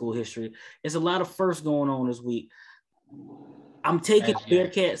in their school history. There's a lot of firsts going on this week. I'm taking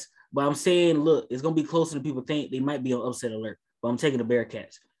Bearcats, but I'm saying, look, it's gonna be closer than people think. They might be on upset alert. but I'm taking the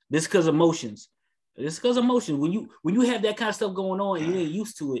Bearcats. This because emotions. It's because emotions. When you have that kind of stuff going on and you ain't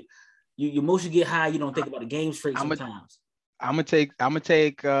used to it, your emotions get high. You don't think about the game straight sometimes. I'm gonna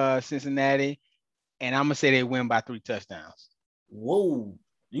take Cincinnati, and I'm gonna say they win by 3 touchdowns. Whoa,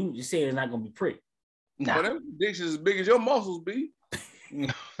 you say it's not gonna be pretty. Nah. Well, them predictions as big as your muscles be.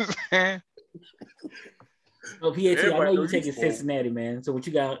 So PAT, I know you taking Cincinnati, man. So what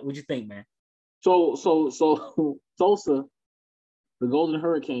you got? What you think, man? So Tulsa, the Golden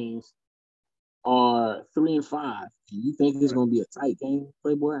Hurricanes are 3-5. Do you think it's going to be a tight game,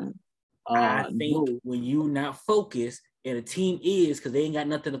 Playboy? I think when you not focused and a team is because they ain't got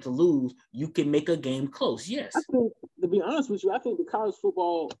nothing to lose, you can make a game close. Yes. I think, to be honest with you, I think the college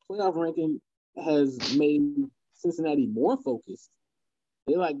football playoff ranking has made Cincinnati more focused.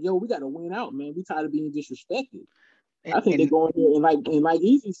 They're like, yo, we got to win out, man. We tired of being disrespected. I think they're going here and like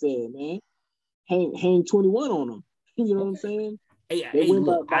Easy said, man, hang 21 on them. You know what I'm saying? Hey,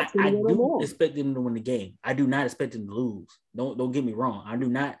 look, I do expect them to win the game. I do not expect them to lose. Don't get me wrong. I do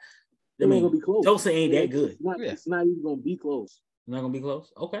not. I mean, gonna be close. Tulsa ain't that good. It's not even gonna be close. Not gonna be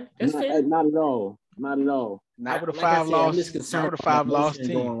close. Okay, that's fair. Not at all. Not at all. Not with a 5 loss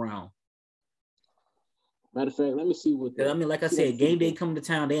team going around. Matter of fact, let me see what. I mean, like I said, game day coming to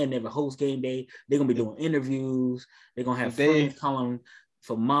town. They'll never host game day. They're gonna be doing interviews. They're gonna have friends calling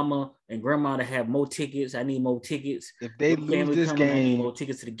for mama and grandma to have more tickets. I need more tickets. If they lose this game, I need more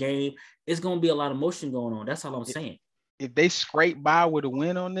tickets to the game. It's gonna be a lot of motion going on. That's all I'm saying. If they scrape by with a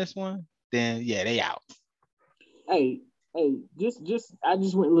win on this one, then yeah, they out. Hey, just I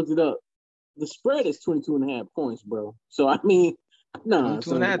just went and looked it up. The spread is 22.5 points, bro. So I mean, no,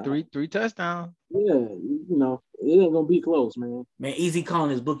 22.5, three touchdowns. Yeah, you know, it ain't gonna be close, man. Man, Easy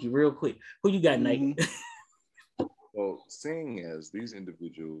calling his bookie real quick. Who you got, Nate? Well, seeing as these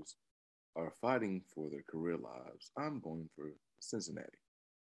individuals are fighting for their career lives, I'm going for Cincinnati.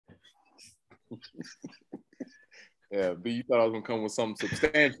 Yeah, B, you thought I was gonna come with something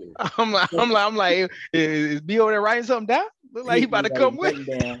substantial. I'm like, is B over there writing something down? Look like he about to come with.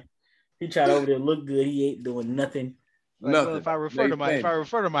 Down. He tried over there, look good. He ain't doing nothing. Like, nothing. Well, if I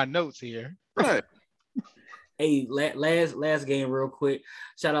refer to my notes here, right. Hey, last game, real quick.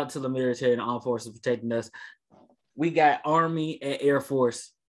 Shout out to the military and the armed forces protecting us. We got Army and Air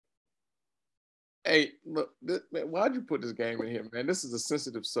Force. Hey, look, why'd you put this game in here, man? This is a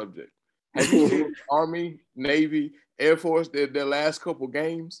sensitive subject. Have you seen Army, Navy, Air Force, their last couple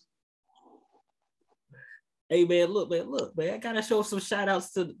games? Hey, man, look, man. I gotta show some shout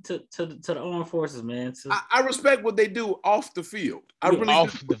outs to the armed forces, man. I respect what they do off the field. Off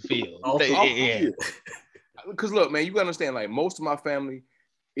the field. Because look, man, you gotta understand, like, most of my family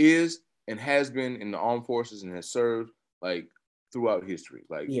is and has been in the armed forces and has served like throughout history.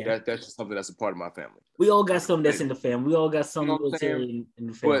 Like that's just something that's a part of my family. We all got something that's in the family. We all got some military in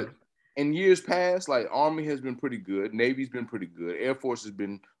the family. But in years past, like Army has been pretty good, Navy's been pretty good, Air Force has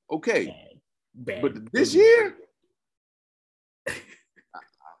been okay. Bad. But this year,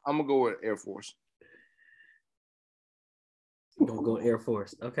 I'm gonna go with Air Force. You're gonna go Air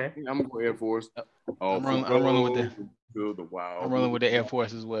Force, okay? I'm gonna go Air Force. I'm rolling with the Air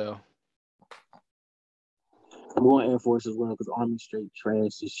Force as well. I'm going Air Force as well because Army straight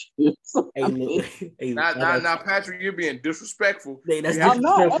trash this shit. Now, Patrick, you're being disrespectful. Hey, that's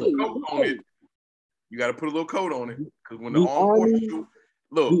disrespectful. You got to put a little coat on it because when the Army forces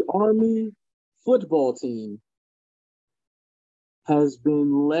look, the Army football team has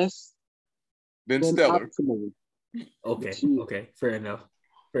been less than stellar. Optimal. Okay, fair enough.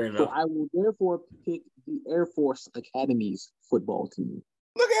 So I will therefore pick the Air Force Academy's football team.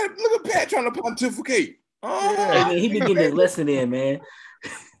 Look at Pat trying to pontificate. Oh, hey, man, he been getting his lesson in, man.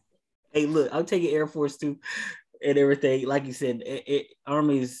 Hey, look, I'm taking Air Force too, and everything. Like you said,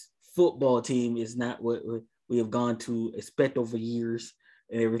 Army's football team is not what we have gone to expect over years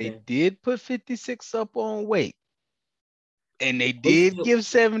and everything. They did put 56 up on weight, and they did give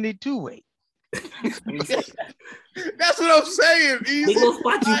 72 weight. That's what I'm saying. They gonna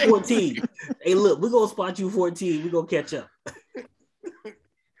spot you 14. Hey, look, we're gonna spot you 14. We're gonna catch up.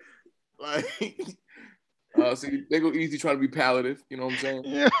 See, they go easy trying to be palliative. You know what I'm saying?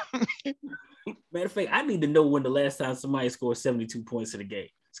 Yeah. Matter of fact, I need to know when the last time somebody scored 72 points in the game.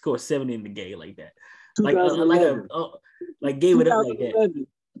 Scored 70 in the game like that. Like gave it up like that.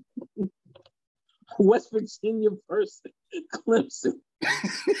 West Virginia versus Clemson.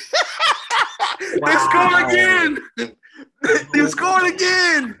 They scored again. They scored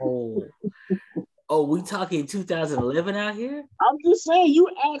again. Oh, we talking 2011 out here? I'm just saying, you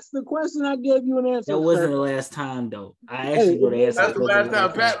asked the question, I gave you an answer. That wasn't the last time, though. I actually go to answer. That's the last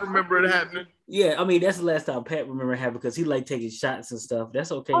time Pat remember it happening. Yeah, I mean that's the last time Pat remember having because he like taking shots and stuff.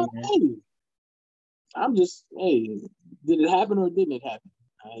 That's okay, man. Hey, I'm just did it happen or didn't it happen?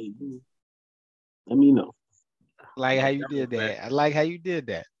 Let me know. Like how you did that. I like how you did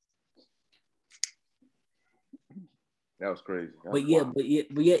that. That was crazy. But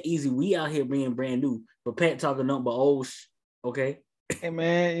yeah, easy. We out here being brand new, but Pat talking nothing but old. Okay. Hey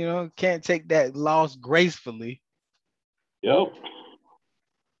man, can't take that loss gracefully. Yep.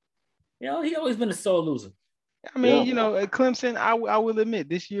 He always been a sore loser. I mean, at Clemson, I will admit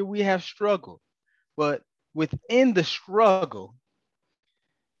this year we have struggled, but within the struggle,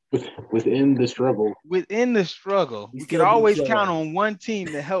 we can always count on one team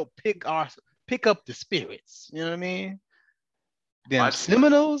to help pick up the spirits. You know what I mean? Them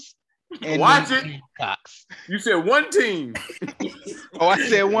Seminoles and watch it. Cox. You said one team. Oh, I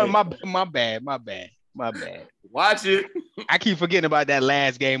said one. My bad. Watch it. I keep forgetting about that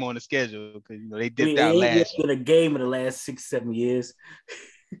last game on the schedule because they dipped out last year. It's been a game in the last 6-7 years.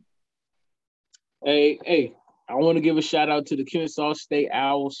 Hey, I want to give a shout out to the Kennesaw State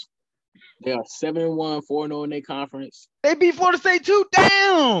Owls. They are 7-1, 4-0 in their conference. They beat Florida State too.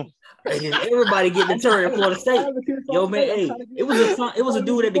 Damn. Everybody getting the turn in Florida State. Yo, man, it was a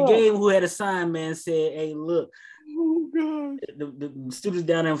dude at the game who had a sign, man, said, "Hey, look, oh god, the students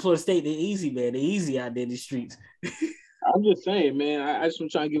down there in Florida State, they're easy, man. They're easy out there in the streets." I'm just saying, man. I just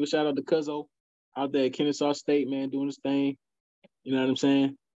want to try and give a shout out to Cuzzo out there at Kennesaw State, man, doing his thing. You know what I'm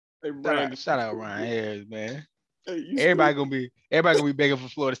saying? Hey, shout out Ryan Harris, man. Hey, everybody gonna be begging for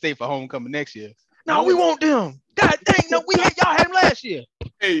Florida State for homecoming next year. No, we want them. God dang, no, y'all had them last year.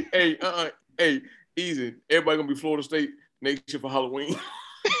 Hey, easy. Everybody gonna be Florida State next year for Halloween.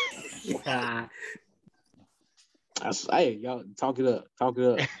 Hey, y'all talk it up.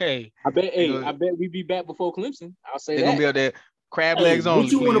 Hey, I bet we be back before Clemson. I'll say they're gonna be out there crab legs on.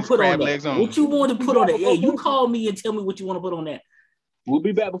 What you want to put on that? What you want to put on that? Hey, you call me and tell me what you want to put on that. We'll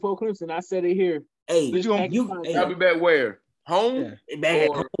be back before Clemson. I said it here. Hey, I'll be back where? Home? Yeah. Back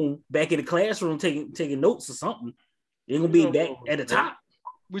at home, back in the classroom taking notes or something. They're gonna be back at the top.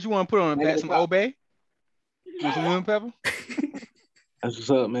 What you want to put on, Pat? Some Obey? With some lemon pepper? That's what's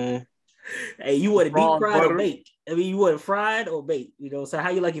up, man. Hey, you want it deep fried or baked? I mean, you want it fried or baked? So how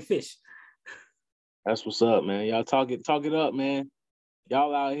you like your fish? That's what's up, man. Y'all talk it up, man.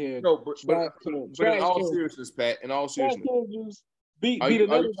 Y'all out here. No, but in all seriousness, Pat, in all seriousness. Are you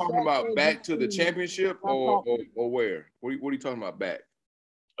talking about back to the championship or where? What are you talking about back?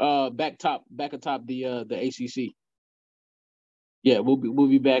 Back atop the ACC. Yeah, we'll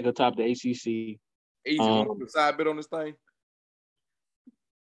be back atop the ACC. Easy, on the side bit on this thing.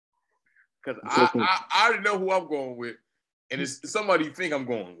 Because I already know who I'm going with, and it's somebody you think I'm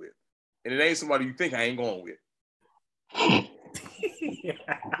going with, and it ain't somebody you think I ain't going with.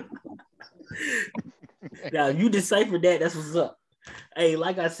 Now, if you deciphered that, that's what's up. Hey,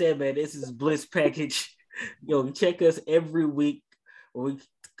 like I said, man, this is Bliss Package. Check us every week. We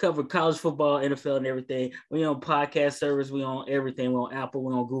cover college football, NFL, and everything. We on podcast service. We on everything. We on Apple.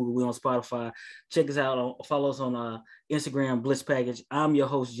 We on Google. We on Spotify. Check us out. Follow us on Instagram, Bliss Package. I'm your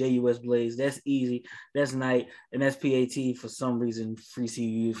host, JUS Blaze. That's easy. That's Knight, and that's PAT. For some reason, Free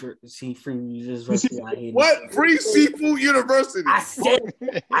Seafood University. What? Free Seafood University. I said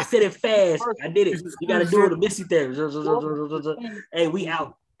it fast. I did it. You got to do it. Missy there. Hey, we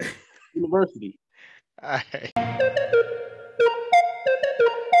out. University. All right.